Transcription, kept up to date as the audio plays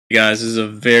Guys, this is a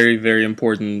very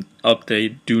important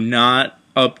update. Do not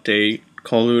update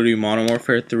Call of Duty Modern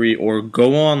Warfare 3 or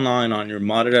go online on your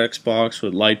modded Xbox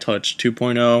with Light Touch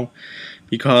 2.0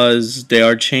 because they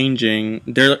are changing.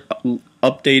 They're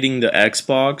updating the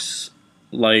Xbox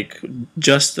like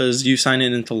just as you sign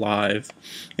in into live,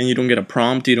 and you don't get a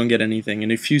prompt, you don't get anything.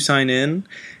 And if you sign in,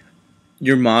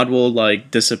 your mod will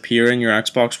like disappear and your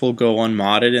Xbox will go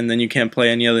unmodded, and then you can't play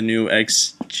any of the new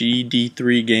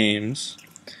XGD3 games.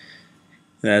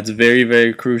 That's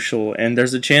very crucial, and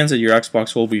there's a chance that your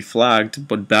Xbox will be flagged,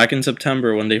 but back in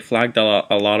September when they flagged a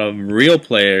lot of real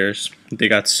players, they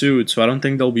got sued, so I don't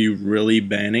think they'll be really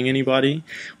banning anybody,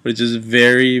 which is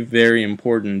very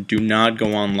important. Do not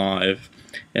go on live,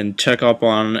 and check up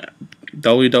on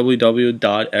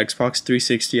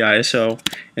www.xbox360iso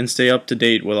and stay up to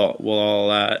date with all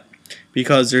that,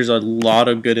 because there's a lot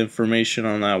of good information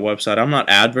on that website. I'm not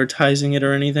advertising it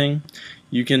or anything.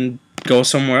 You can go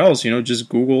somewhere else, just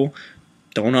Google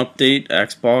don't update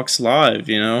Xbox Live,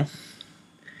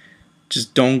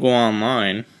 just don't go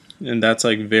online, and that's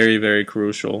like very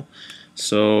crucial.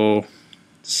 So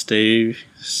stay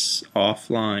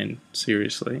offline,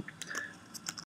 seriously.